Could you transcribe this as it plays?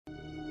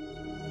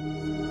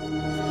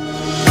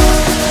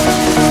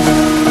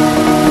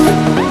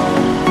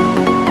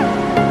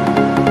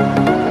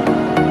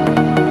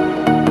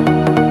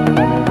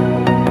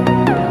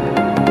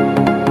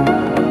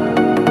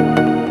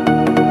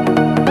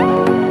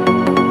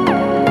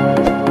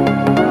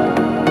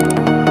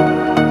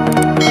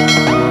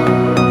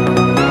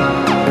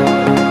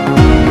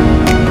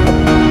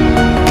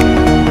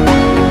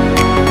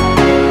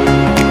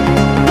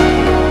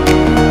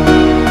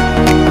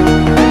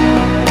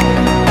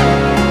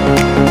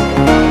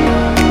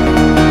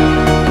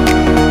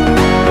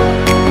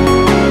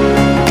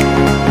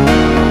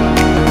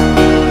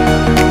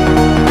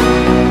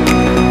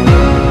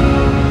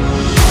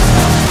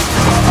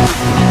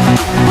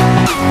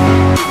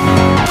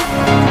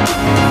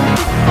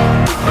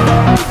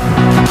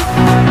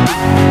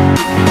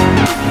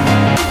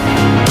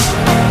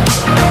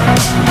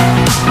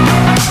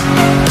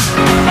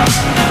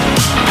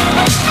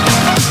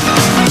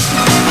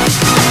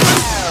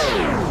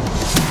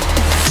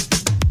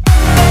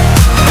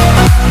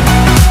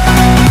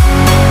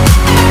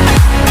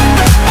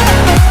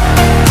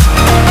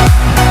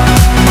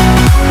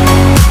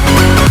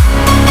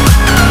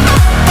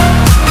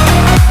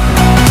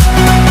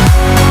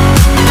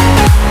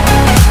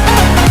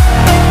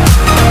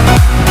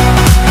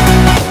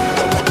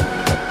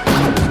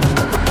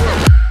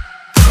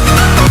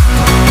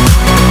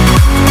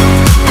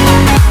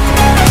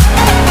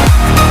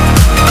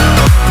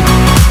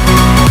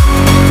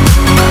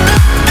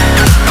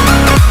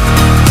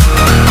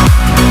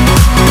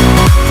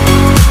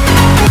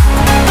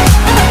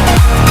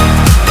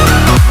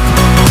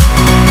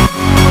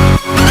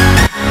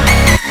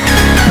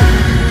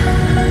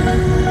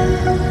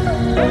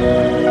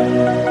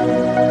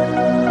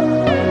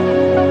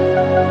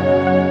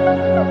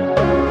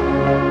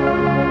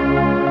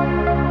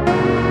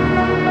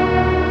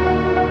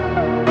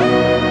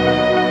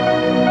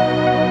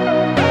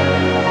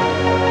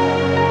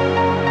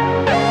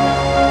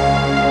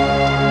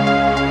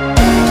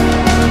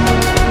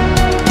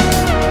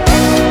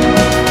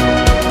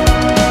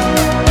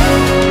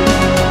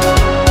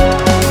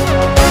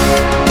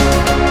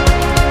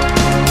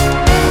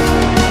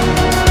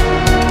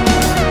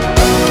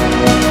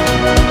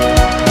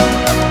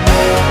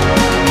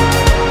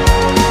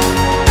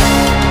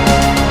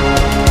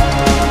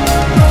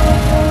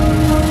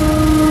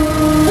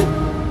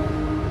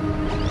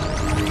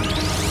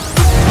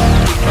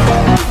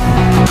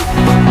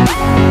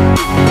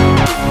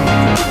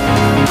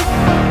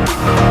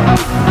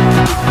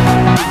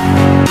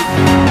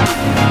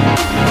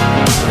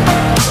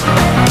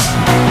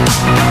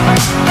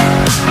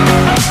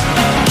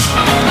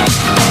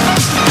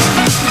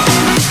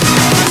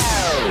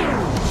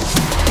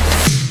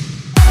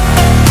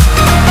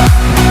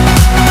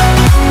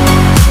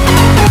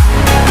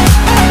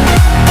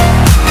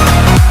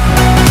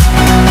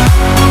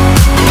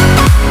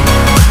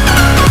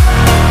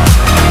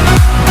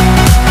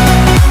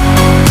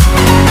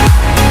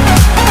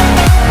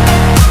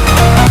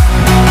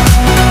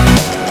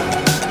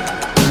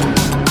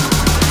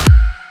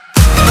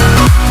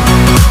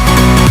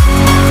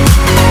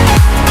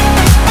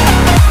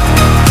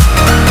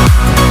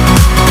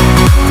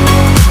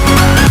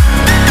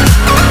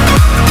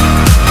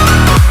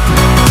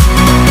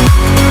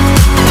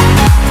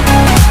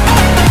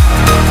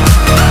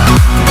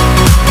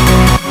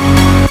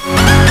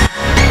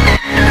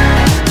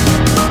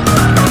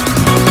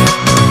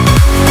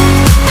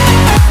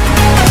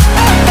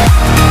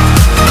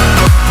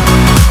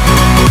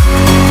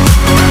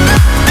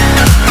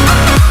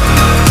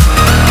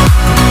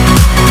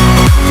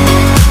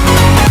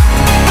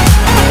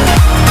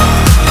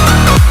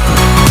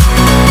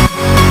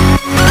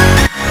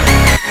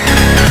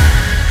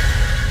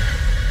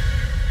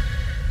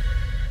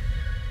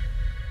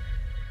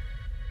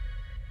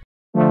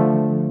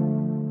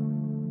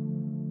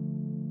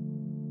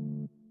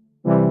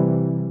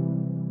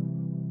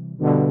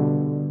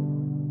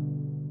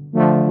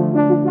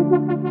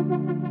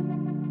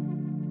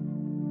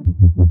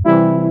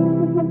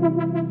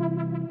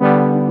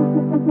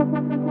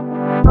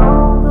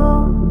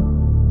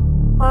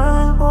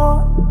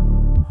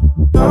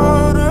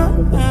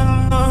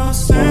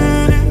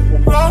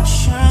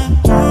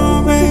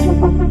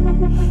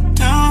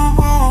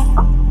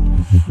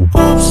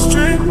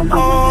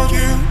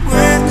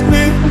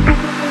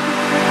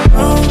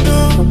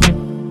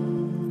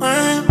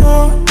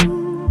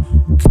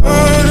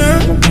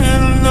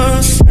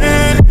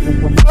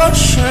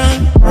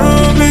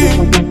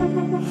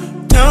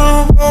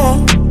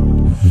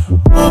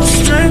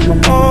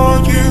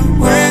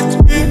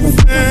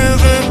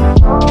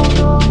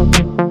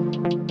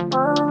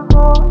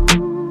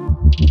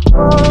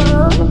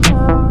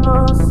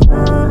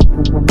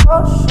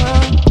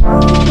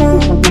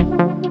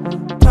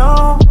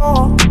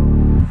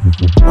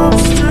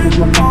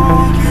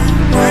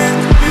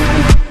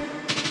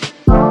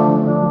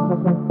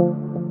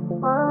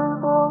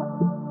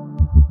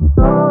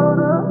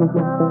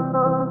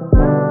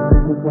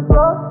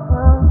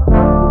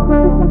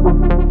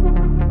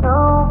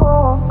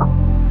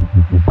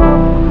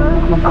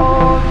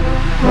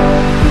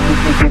Round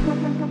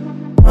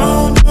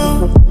the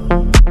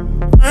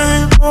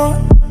rainbow,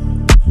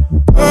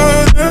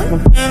 burning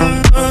in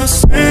the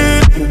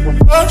city,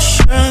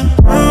 rushing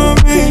through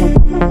me.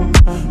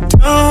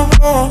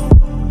 Downpour,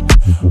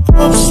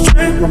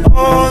 upstream,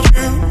 are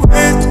you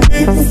with me?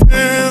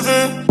 Feel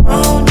it.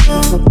 Round the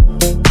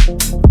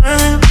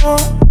rainbow,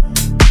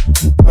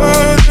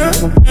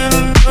 burning in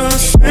the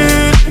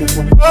city,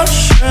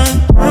 rushing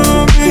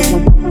through me.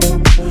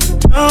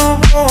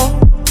 Downpour,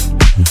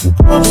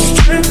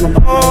 upstream,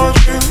 are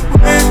you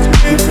with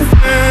me?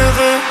 Feel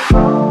it.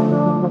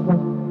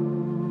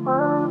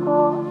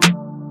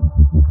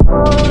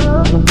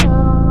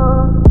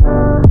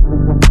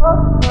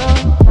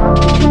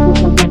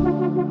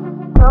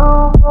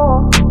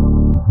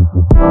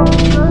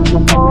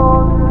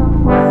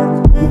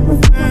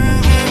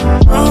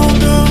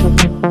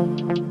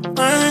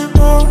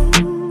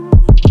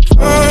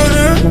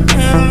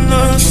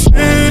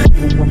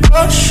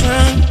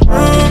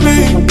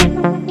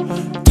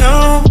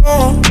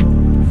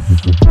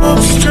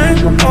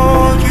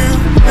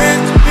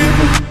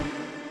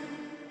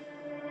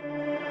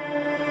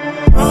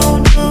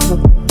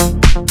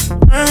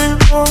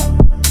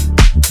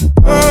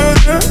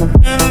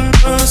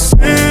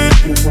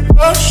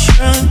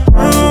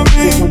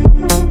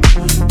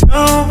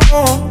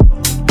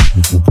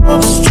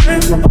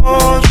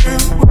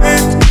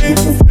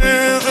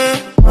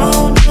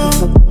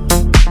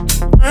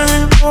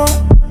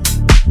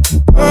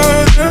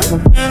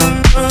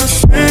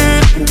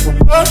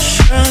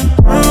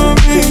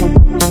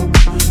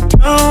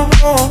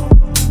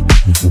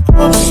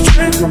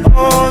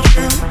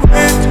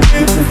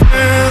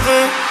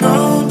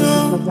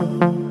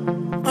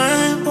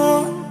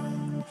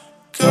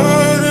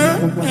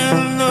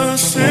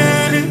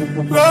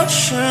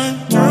 Rushing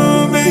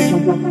through me,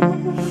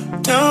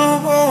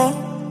 downpour,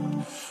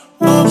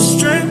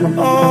 upstream,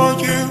 are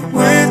you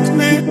with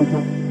me?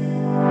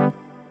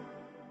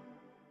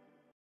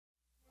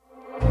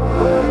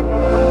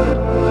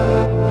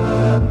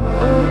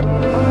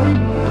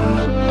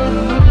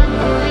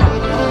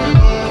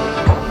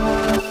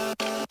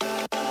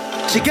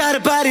 She got a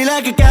body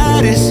like a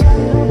goddess,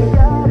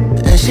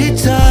 and she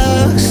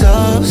talks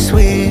so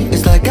sweet.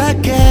 It's like I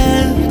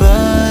can't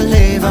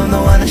believe I'm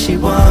the one that she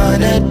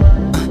wanted.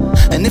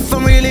 And if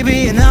I'm really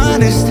being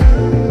honest,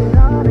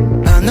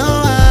 I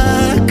know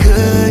I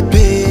could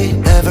be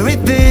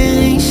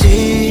everything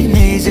she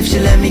needs if she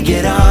let me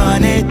get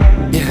on it.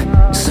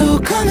 Yeah. So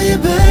come here,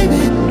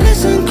 baby,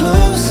 listen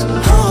close,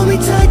 hold me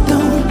tight,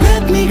 don't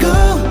let me go.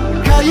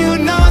 Girl, you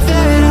know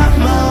that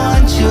I'ma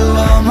want you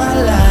all my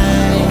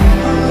life,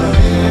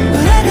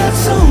 but I got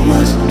so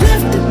much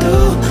left to do,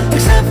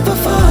 except for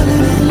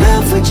falling in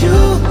love with you.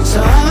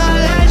 So I'ma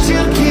let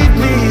you keep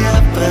me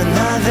up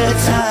another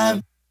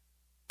time,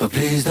 but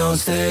please don't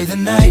stay the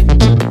night.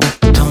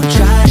 Don't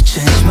try to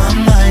change my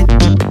mind,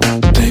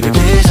 baby,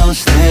 please don't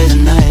stay the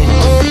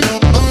night.